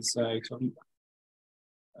chapter.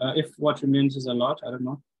 If what remains is a lot, I don't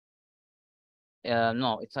know.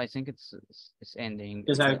 No, I think it's ending.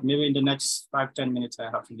 Because maybe in the next 5-10 minutes I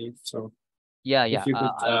have to leave. So yeah, if you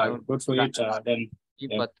could go through it, then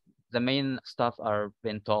yeah. But the main stuff are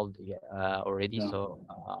been told already, Yeah.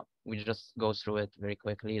 so we just go through it very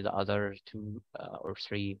quickly. The other two or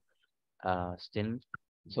three still.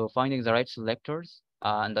 So finding the right selectors,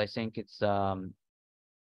 and I think it's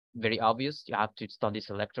very obvious. You have to study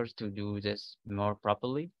selectors to do this more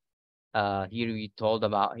properly. Here he talked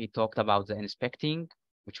about the inspecting,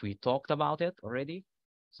 which we talked about it already.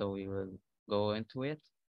 So we will go into it.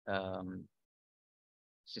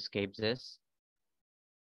 Let's escape this.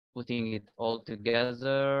 Putting it all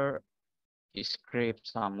together, you scrape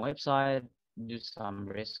some website, do some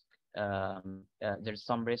risk. There's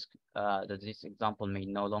some risk that this example may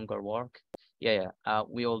no longer work.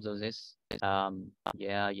 We all do this. So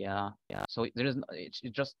there is it's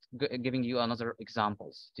just giving you another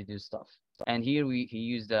examples to do stuff. And here he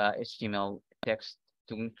used the HTML text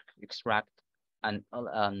to extract a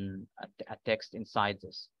text inside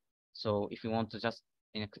this. So if you want to just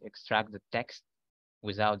extract the text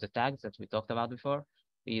without the tags that we talked about before,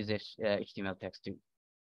 use HTML text too.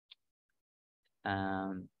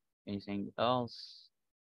 Anything else?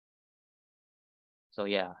 So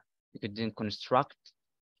yeah, you could then construct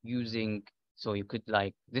using, so you could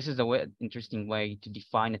like, this is a interesting way to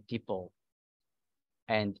define a tuple.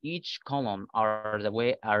 And each column are the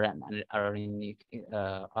way an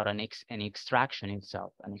extraction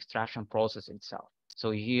itself, an extraction process itself.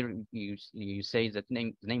 So here you say that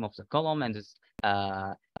the name of the column and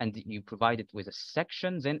you provide it with a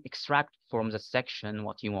section, then extract from the section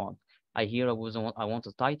what you want. I want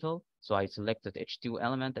a title, so I selected H2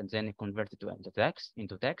 element and then convert it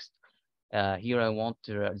into text. Here I want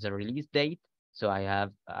the release date, so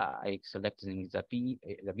I selected the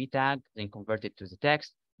B tag, then convert it to the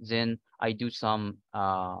text. Then I do some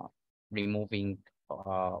removing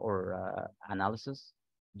or analysis,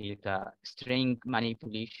 data string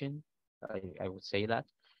manipulation. I would say that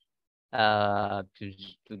to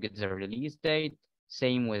get the release date.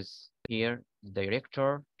 Same with here,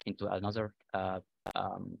 director into another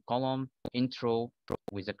column, intro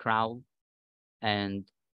with a crowd, and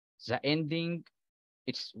the ending.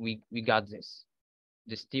 We got this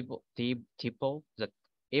tuple that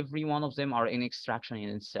every one of them are in extraction in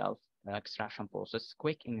itself, extraction process,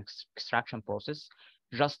 quick in extraction process,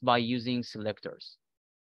 just by using selectors.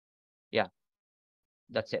 Yeah,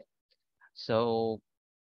 that's it. So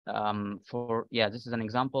this is an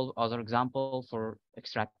example, other example for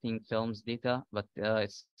extracting films data, but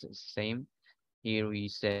it's the same. Here we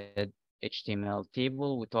said HTML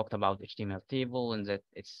table. We talked about HTML table and that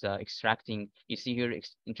it's extracting. You see here,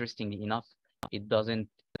 interestingly enough, it doesn't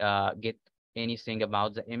get anything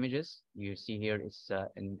about the images. You see here it's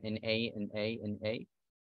in A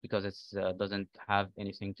because it's doesn't have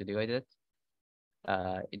anything to do with it.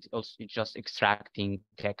 It's just extracting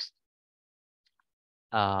text.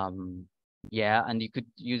 And you could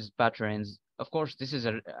use patterns. Of course, this is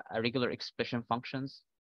a regular expression functions.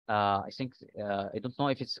 I think I don't know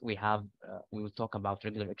if we will talk about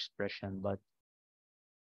regular expression, but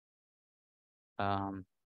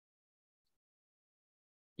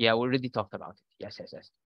we already talked about it. Yes,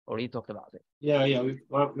 already talked about it. We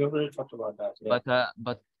already talked about that. Yeah.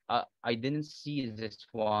 But I didn't see this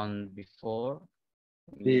one before.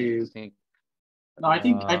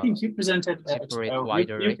 I think you presented separate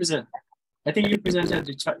wider. I think you presented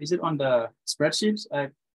the chart. Is it on the spreadsheets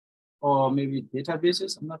or maybe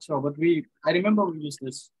databases? I'm not sure, but I remember we used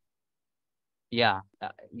this. Yeah,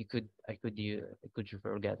 I could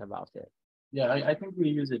forget about it. Yeah, I think we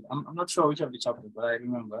use it. I'm not sure which of the chapters, but I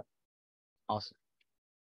remember. Awesome.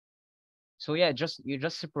 So yeah, you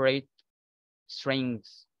just separate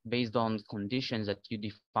strings based on conditions that you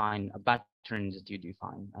define, a pattern that you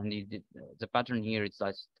define, and the pattern here is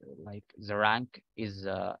like the rank is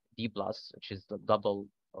D plus, which is the double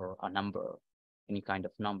or a number, any kind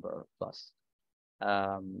of number plus,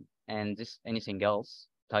 and this anything else.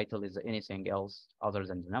 Title is anything else other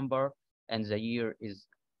than the number, and the year is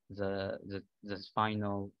the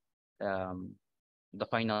final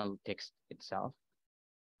text itself.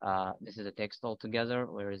 This is the text altogether.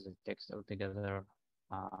 Where is the text altogether?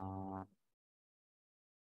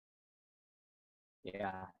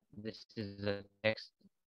 Yeah, this is the text.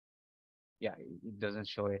 Yeah, it doesn't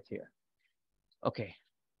show it here. Okay.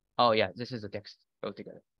 Oh yeah, this is the text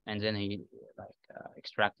altogether, and then he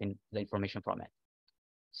extracting the information from it.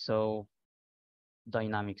 So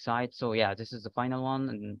dynamic site. So yeah, this is the final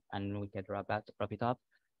one, and we can wrap it up.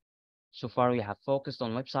 So far, we have focused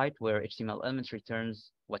on website where HTML elements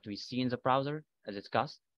returns what we see in the browser, as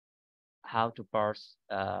discussed, how to parse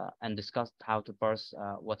and discussed how to parse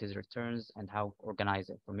what is returns and how organize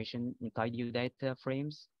information in tidy data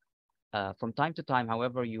frames. From time to time,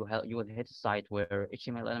 however, you will hit a site where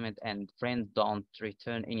HTML element and friends don't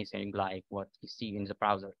return anything like what you see in the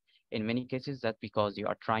browser. In many cases, that's because you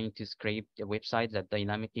are trying to scrape the website that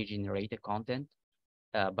dynamically generated content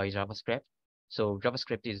by JavaScript. So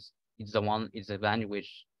JavaScript is the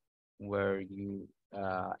language where you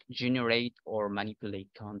generate or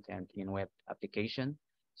manipulate content in web application.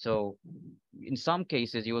 So in some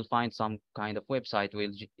cases, you will find some kind of website where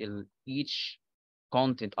each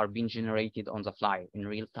content are being generated on the fly in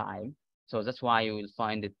real time. So that's why you will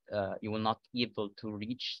find it, you will not able to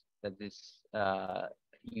reach this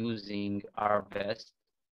using RVest,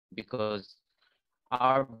 because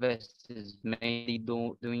RVest is mainly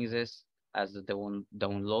doing this as the one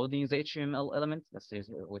downloading the HTML element. That's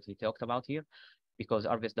what we talked about here, because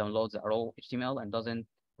RVest downloads the raw HTML and doesn't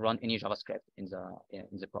run any JavaScript in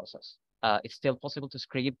the process. It's still possible to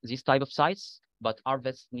scrape these type of sites, but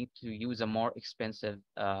RVest need to use a more expensive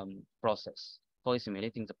process, fully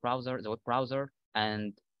simulating the web browser,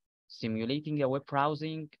 and simulating a web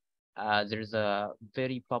browsing. There's a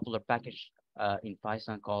very popular package in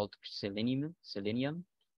Python called Selenium,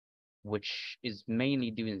 which is mainly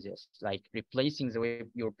doing this, like replacing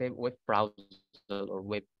your web browser or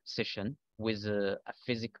web session with a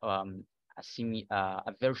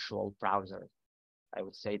virtual browser. I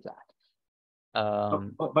would say that.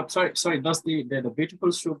 But sorry, does the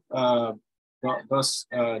beautiful soup does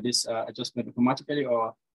this adjustment automatically,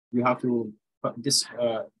 or you have to put this?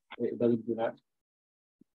 It doesn't do that.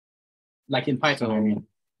 Like in Python, So, I mean.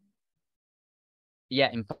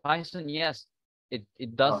 Yeah, in Python, yes,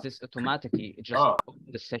 it does this automatically. It just opens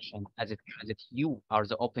the session as if you are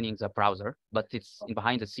opening the browser, but it's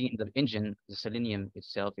behind the scene, the engine, the Selenium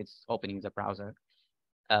itself, it's opening the browser.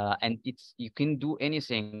 And you can do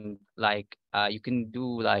anything, like you can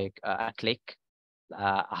do like a click,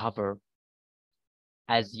 a hover,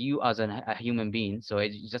 as you as a human being. So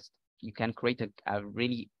you can create a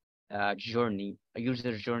really a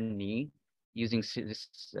user journey using this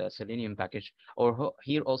Selenium package. Or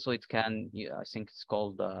here also it can, I think it's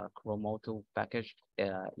called the Chromoto package.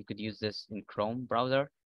 You could use this in Chrome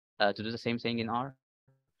browser to do the same thing in R.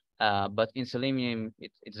 But in Selenium,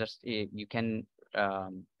 it's just you can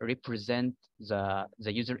represent the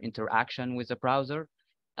user interaction with the browser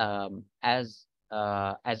as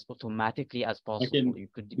automatically as possible. You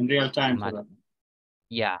could in real time.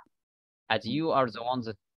 Yeah, as you are the ones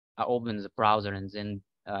that open the browser and then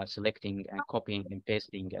selecting and copying and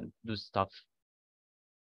pasting and do stuff.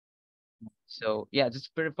 So yeah, this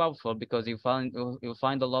is very powerful, because you'll find a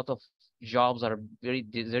lot of jobs are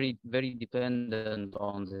very dependent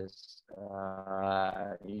on this.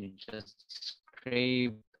 You just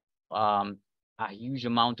scrape a huge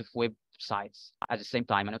amount of websites at the same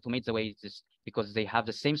time and automate the way this, because they have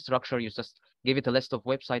the same structure. You just give it a list of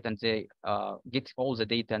websites and they get all the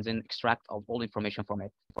data and then extract all information from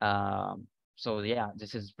it. So yeah,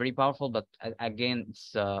 this is very powerful, but again,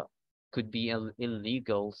 it's could be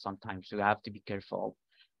illegal sometimes. So you have to be careful.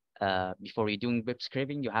 Before you're doing web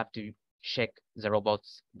scraping, you have to check the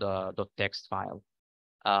robots.txt file.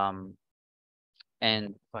 And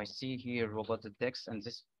if I see here robot.txt, and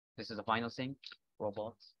this is the final thing,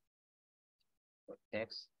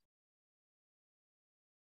 robots.txt.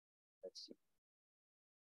 Let's see.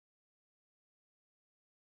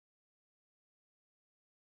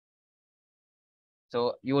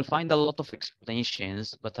 So you will find a lot of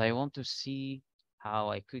explanations, but I want to see how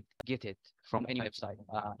I could get it from any website.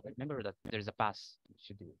 Remember that there's a pass you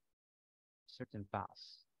should do, certain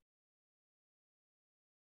pass.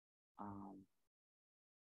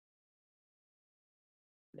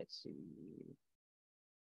 Let's see.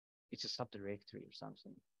 It's a subdirectory or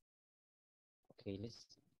something. Okay,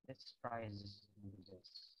 let's try this.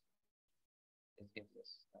 Let's get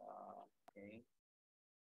this. Okay.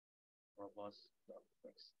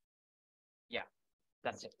 Robots.txt. Yeah,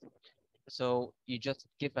 that's it. So you just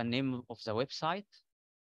give a name of the website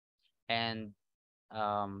and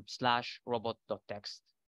 /robot.txt.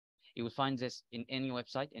 You will find this in any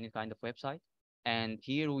website, any kind of website. And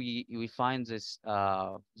here we find this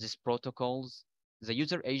these protocols. The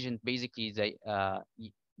user agent basically is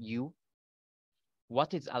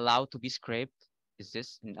what is allowed to be scraped is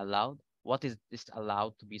this allowed. What is this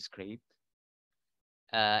allowed to be scraped?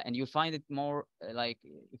 And you'll find it more like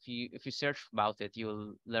if you search about it,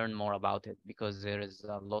 you'll learn more about it, because there is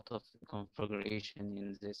a lot of configuration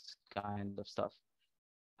in this kind of stuff.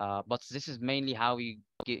 But this is mainly how you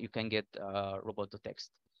can get robot.txt.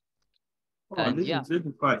 Oh, this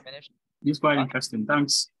is quite interesting.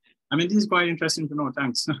 Thanks. I mean, this is quite interesting to know.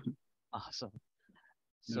 Thanks. Awesome.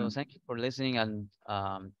 So thank you for listening, and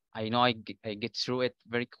I know I get through it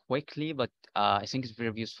very quickly, but I think it's a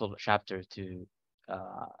very useful chapter to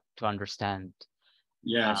understand.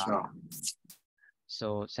 Yeah, sure.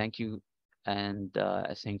 So thank you, and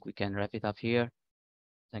I think we can wrap it up here.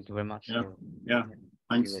 Thank you very much. Yeah, yeah.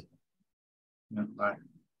 Thanks. Yeah, bye.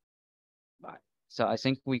 Bye. So I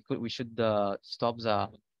think we should stop the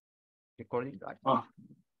recording. Oh.